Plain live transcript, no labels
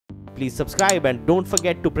please subscribe and don't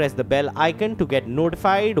forget to press the bell icon to get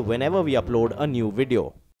notified whenever we upload a new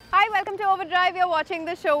video. Hi, welcome to Overdrive. You're watching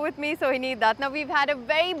the show with me, Sohini Dutt. Now, we've had a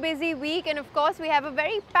very busy week and of course we have a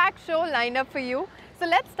very packed show lined up for you. So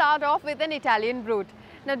let's start off with an Italian brute.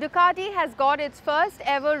 Now, Ducati has got its first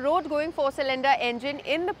ever road-going 4-cylinder engine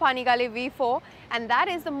in the Panigale V4, and that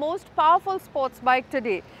is the most powerful sports bike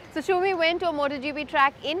today. So Shumi went to a MotoGP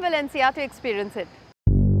track in Valencia to experience it.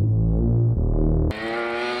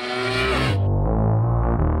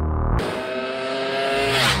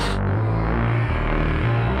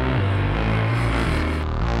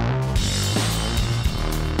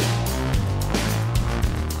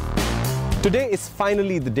 Today is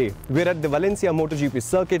finally the day. We're at the Valencia MotoGP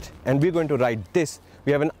circuit and we're going to ride this.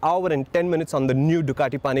 We have an hour and 10 minutes on the new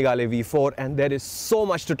Ducati Panigale V4 and there is so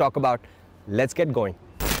much to talk about. Let's get going.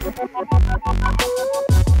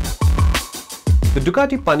 The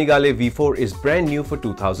Ducati Panigale V4 is brand new for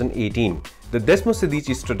 2018. The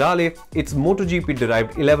Desmosedici Stradale, its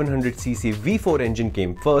MotoGP-derived 1100cc V4 engine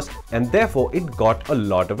came first and therefore it got a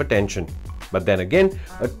lot of attention. But then again,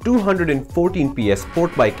 a 214 PS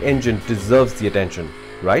sport bike engine deserves the attention,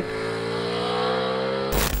 right?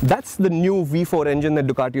 That's the new V4 engine that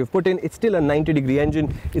Ducati have put in. It's still a 90-degree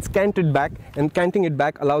engine. It's canted back, and canting it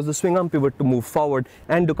back allows the swing arm pivot to move forward.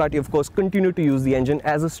 And Ducati, of course, continue to use the engine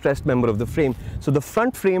as a stressed member of the frame. So the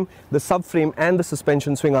front frame, the subframe, and the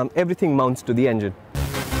suspension swing arm, everything mounts to the engine.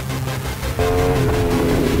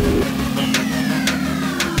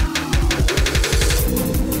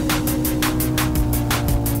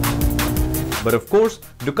 But of course,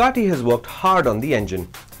 Ducati has worked hard on the engine.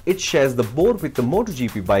 It shares the board with the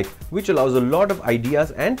MotoGP bike, which allows a lot of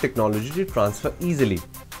ideas and technology to transfer easily.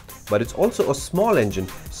 But it's also a small engine,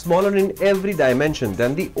 smaller in every dimension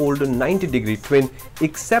than the older 90-degree twin,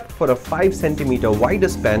 except for a 5 cm wider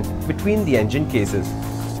span between the engine cases.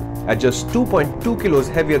 At just 2.2 kilos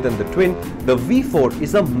heavier than the twin, the V4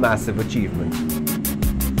 is a massive achievement.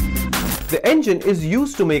 The engine is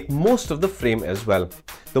used to make most of the frame as well.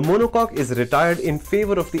 The monocoque is retired in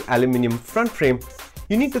favor of the aluminium front frame.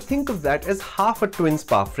 You need to think of that as half a twin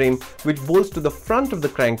spar frame which bolts to the front of the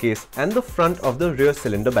crankcase and the front of the rear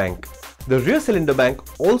cylinder bank. The rear cylinder bank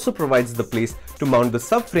also provides the place to mount the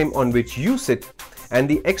subframe on which you sit, and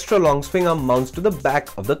the extra long swing arm mounts to the back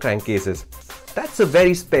of the crankcases. That's a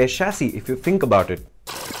very spare chassis if you think about it.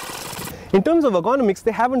 In terms of ergonomics,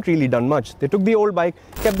 they haven't really done much. They took the old bike,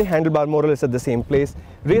 kept the handlebar more or less at the same place,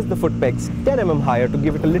 raised the foot pegs 10 mm higher to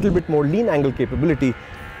give it a little bit more lean angle capability.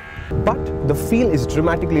 But the feel is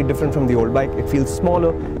dramatically different from the old bike. It feels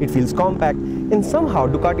smaller, it feels compact, and somehow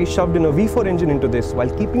Ducati shoved in a V4 engine into this while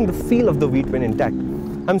keeping the feel of the V-twin intact.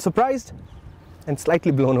 I'm surprised and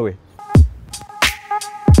slightly blown away.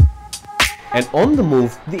 And on the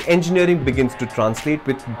move, the engineering begins to translate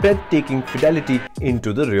with breathtaking fidelity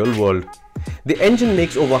into the real world. The engine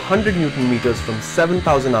makes over 100 Nm from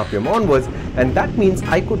 7000 RPM onwards, and that means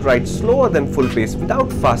I could ride slower than full pace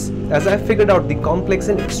without fuss as I figured out the complex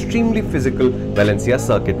and extremely physical Valencia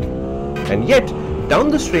circuit. And yet, down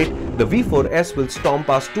the straight, the V4S will storm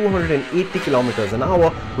past 280 km an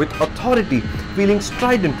hour with authority, feeling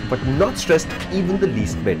strident but not stressed even the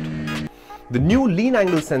least bit. The new lean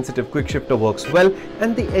angle sensitive quickshifter works well,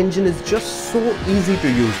 and the engine is just so easy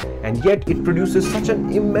to use, and yet it produces such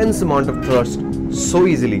an immense amount of thrust so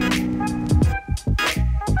easily.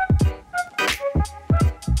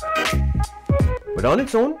 But on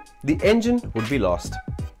its own, the engine would be lost.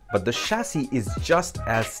 But the chassis is just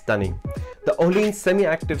as stunning. The Öhlins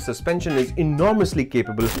semi-active suspension is enormously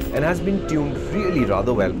capable and has been tuned really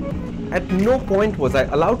rather well. At no point was I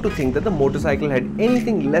allowed to think that the motorcycle had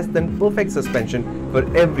anything less than perfect suspension for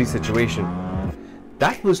every situation.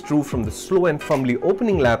 That was true from the slow and fumbly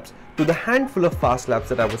opening laps to the handful of fast laps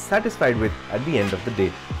that I was satisfied with at the end of the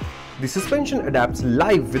day. The suspension adapts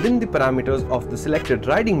live within the parameters of the selected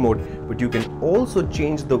riding mode, but you can also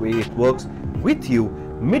change the way it works with you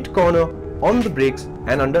mid-corner, on the brakes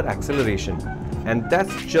and under acceleration. And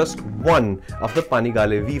that's just one of the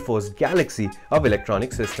Panigale V4's galaxy of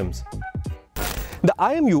electronic systems. The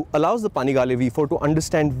IMU allows the Panigale V4 to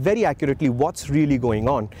understand very accurately what's really going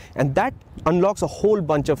on, and that unlocks a whole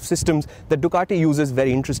bunch of systems that Ducati uses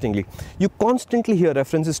very interestingly. You constantly hear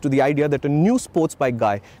references to the idea that a new sports bike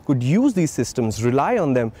guy could use these systems, rely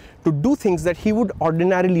on them to do things that he would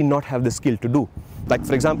ordinarily not have the skill to do. Like,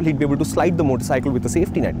 for example, he'd be able to slide the motorcycle with a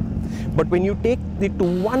safety net. But when you take it to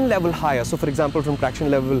one level higher, so for example from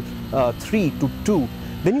traction level 3 to 2,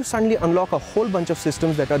 then you suddenly unlock a whole bunch of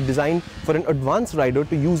systems that are designed for an advanced rider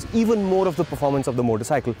to use even more of the performance of the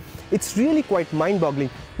motorcycle. It's really quite mind-boggling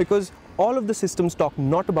because all of the systems talk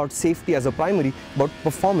not about safety as a primary, but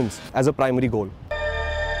performance as a primary goal.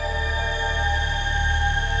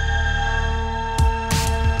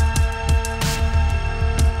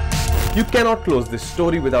 You cannot close this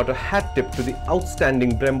story without a hat tip to the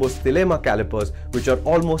outstanding Brembo Stilema calipers, which are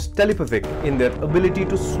almost telepathic in their ability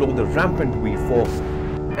to slow the rampant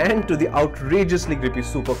V4, and to the outrageously grippy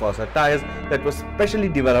Supercorsa tires that were specially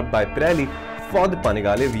developed by Pirelli for the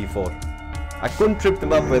Panigale V4. I couldn't trip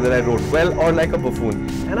them up whether I rode well or like a buffoon,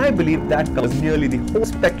 and I believe that covers nearly the whole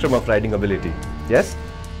spectrum of riding ability. Yes?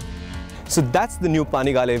 So that's the new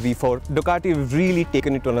Panigale V4. Ducati have really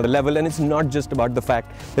taken it to another level, and it's not just about the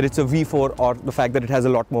fact that it's a V4 or the fact that it has a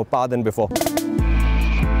lot more power than before.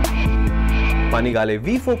 Panigale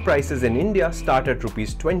V4 prices in India start at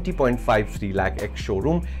Rs 20.53 lakh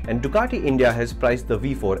ex-showroom, and Ducati India has priced the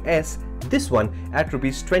V4S, this one, at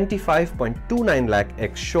Rs 25.29 lakh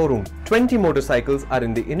ex-showroom. 20 motorcycles are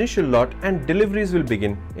in the initial lot and deliveries will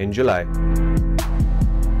begin in July.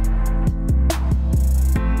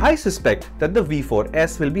 I suspect that the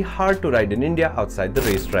V4S will be hard to ride in India outside the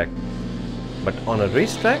racetrack. But on a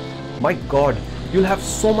racetrack, my God, you'll have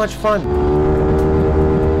so much fun.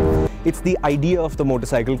 It's the idea of the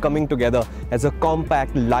motorcycle coming together as a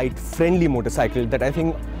compact, light, friendly motorcycle that I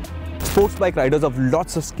think sports bike riders of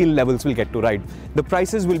lots of skill levels will get to ride. The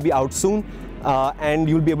prices will be out soon and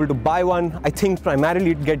you'll be able to buy one. I think primarily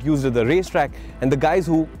it get used at the racetrack, and the guys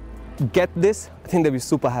who get this, I think they'll be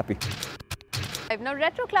super happy. Now,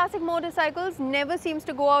 retro classic motorcycles never seems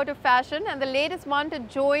to go out of fashion, and the latest one to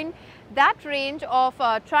join that range of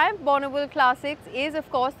Triumph Bonneville classics is, of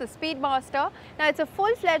course, the Speedmaster. Now, it's a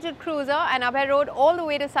full-fledged cruiser, and Abhay rode all the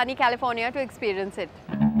way to sunny California to experience it.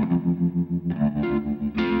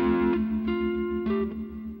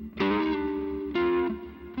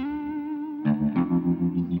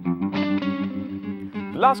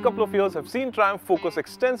 The last couple of years have seen Triumph focus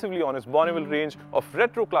extensively on its Bonneville range of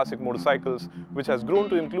retro classic motorcycles, which has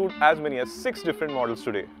grown to include as many as 6 different models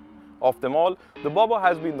today. Of them all, the Bobber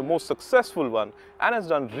has been the most successful one and has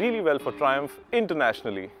done really well for Triumph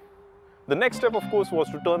internationally. The next step, of course, was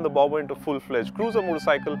to turn the Bobber into a full-fledged cruiser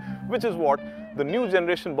motorcycle, which is what the new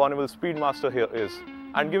generation Bonneville Speedmaster here is.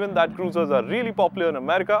 And given that cruisers are really popular in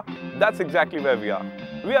America, that's exactly where we are.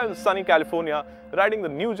 We are in sunny California, riding the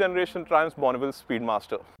new generation Triumph Bonneville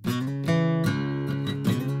Speedmaster.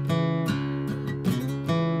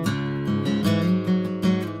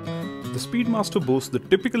 The Speedmaster boasts the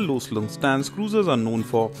typical low-slung stance cruisers are known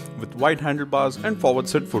for, with wide handlebars and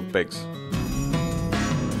forward-set foot pegs.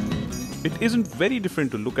 It isn't very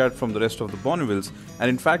different to look at from the rest of the Bonnevilles, and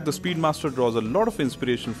in fact the Speedmaster draws a lot of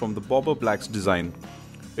inspiration from the Bobber Black's design.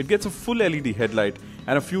 It gets a full LED headlight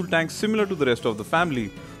and a fuel tank similar to the rest of the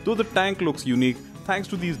family, though the tank looks unique thanks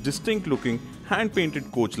to these distinct looking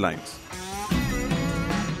hand-painted coach lines.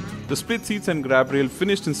 The split seats and grab rail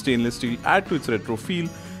finished in stainless steel add to its retro feel,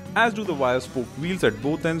 as do the wire-spoke wheels at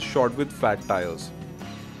both ends shod with fat tires.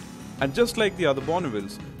 And just like the other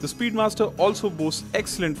Bonnevilles, the Speedmaster also boasts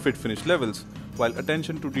excellent fit-finish levels, while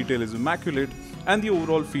attention to detail is immaculate and the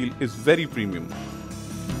overall feel is very premium.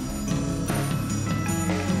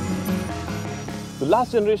 The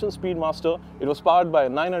last generation Speedmaster, it was powered by a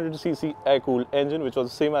 900cc air-cooled engine, which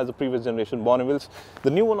was the same as the previous generation Bonnevilles.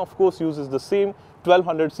 The new one, of course, uses the same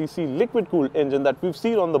 1200cc liquid-cooled engine that we've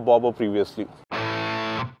seen on the Bobber previously.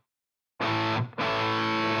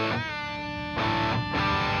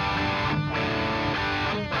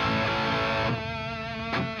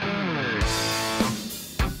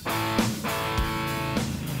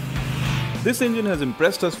 This engine has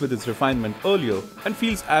impressed us with its refinement earlier and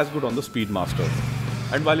feels as good on the Speedmaster.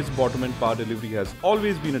 And while its bottom end power delivery has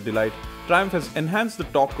always been a delight, Triumph has enhanced the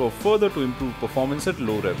torque curve further to improve performance at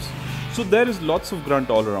low revs. So there is lots of grunt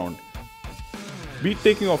all around. Be it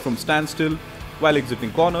taking off from standstill, while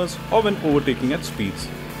exiting corners, or when overtaking at speeds.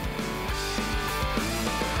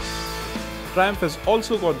 Triumph has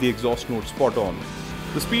also got the exhaust note spot on.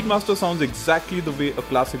 The Speedmaster sounds exactly the way a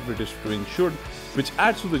classic British touring should, which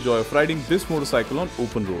adds to the joy of riding this motorcycle on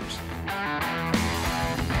open roads.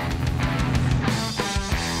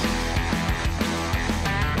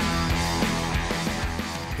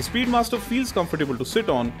 The Speedmaster feels comfortable to sit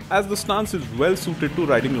on, as the stance is well suited to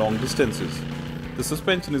riding long distances. The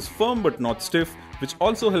suspension is firm but not stiff, which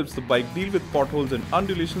also helps the bike deal with potholes and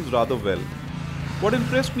undulations rather well. What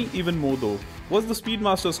impressed me even more though was the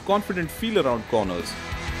Speedmaster's confident feel around corners.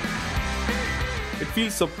 It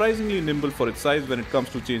feels surprisingly nimble for its size when it comes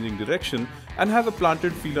to changing direction and has a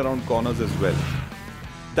planted feel around corners as well.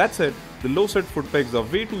 That said, the low set foot pegs are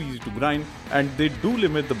way too easy to grind and they do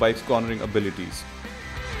limit the bike's cornering abilities.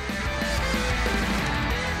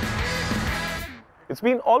 It's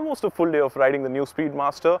been almost a full day of riding the new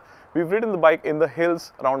Speedmaster. We've ridden the bike in the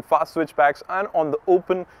hills, around fast switchbacks and on the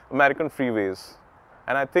open American freeways.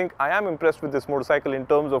 And I think I am impressed with this motorcycle in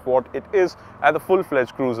terms of what it is as a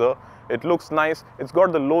full-fledged cruiser. It looks nice, it's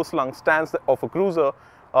got the low-slung stance of a cruiser.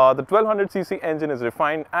 The 1200cc engine is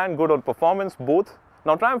refined and good on performance both.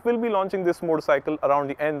 Now Triumph will be launching this motorcycle around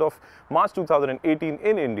the end of March 2018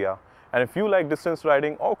 in India. And if you like distance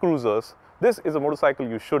riding or cruisers, this is a motorcycle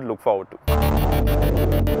you should look forward to.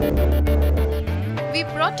 We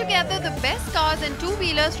brought together the best cars and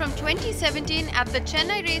two-wheelers from 2017 at the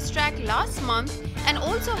Chennai racetrack last month and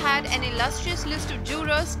also had an illustrious list of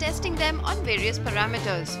jurors testing them on various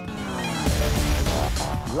parameters.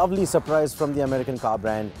 Lovely surprise from the American car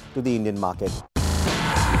brand to the Indian market.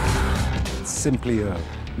 Simply a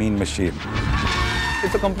mean machine.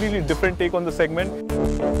 It's a completely different take on the segment.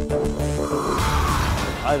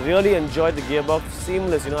 I really enjoyed the gearbox,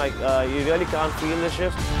 seamless, you really can't feel the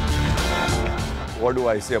shift. What do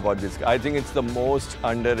I say about this? I think it's the most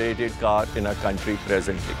underrated car in our country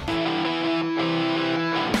presently.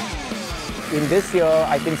 In this year,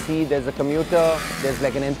 I can see there's a commuter, there's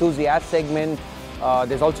like an enthusiast segment,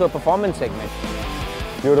 there's also a performance segment.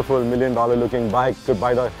 Beautiful $1 million looking bike, could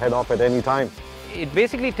bite the head off at any time. It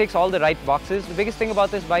basically ticks all the right boxes. The biggest thing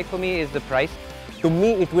about this bike for me is the price. To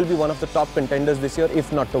me, it will be one of the top contenders this year,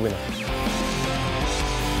 if not the winner.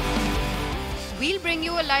 We'll bring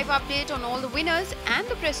you a live update on all the winners and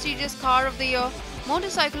the prestigious Car of the Year,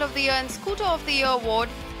 Motorcycle of the Year and Scooter of the Year award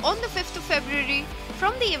on the 5th of February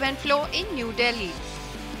from the event floor in New Delhi.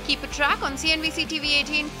 Keep a track on CNBC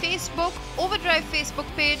TV18 Facebook, Overdrive Facebook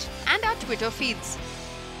page and our Twitter feeds.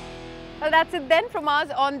 Well, that's it then from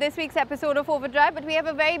us on this week's episode of Overdrive. But we have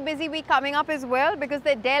a very busy week coming up as well because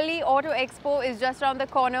the Delhi Auto Expo is just around the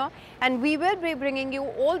corner and we will be bringing you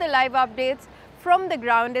all the live updates from the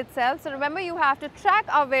ground itself. So remember, you have to track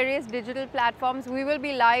our various digital platforms. We will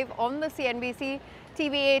be live on the CNBC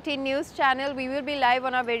TV18 news channel. We will be live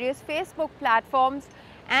on our various Facebook platforms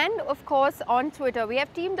and of course on Twitter. We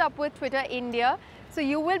have teamed up with Twitter India. So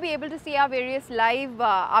you will be able to see our various live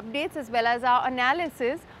updates as well as our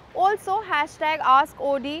analysis. Also, hashtag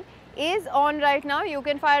AskOD is on right now. You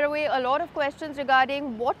can fire away a lot of questions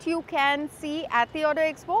regarding what you can see at the Auto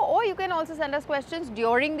Expo, or you can also send us questions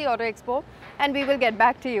during the Auto Expo and we will get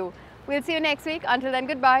back to you. We'll see you next week. Until then,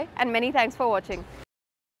 goodbye and many thanks for watching.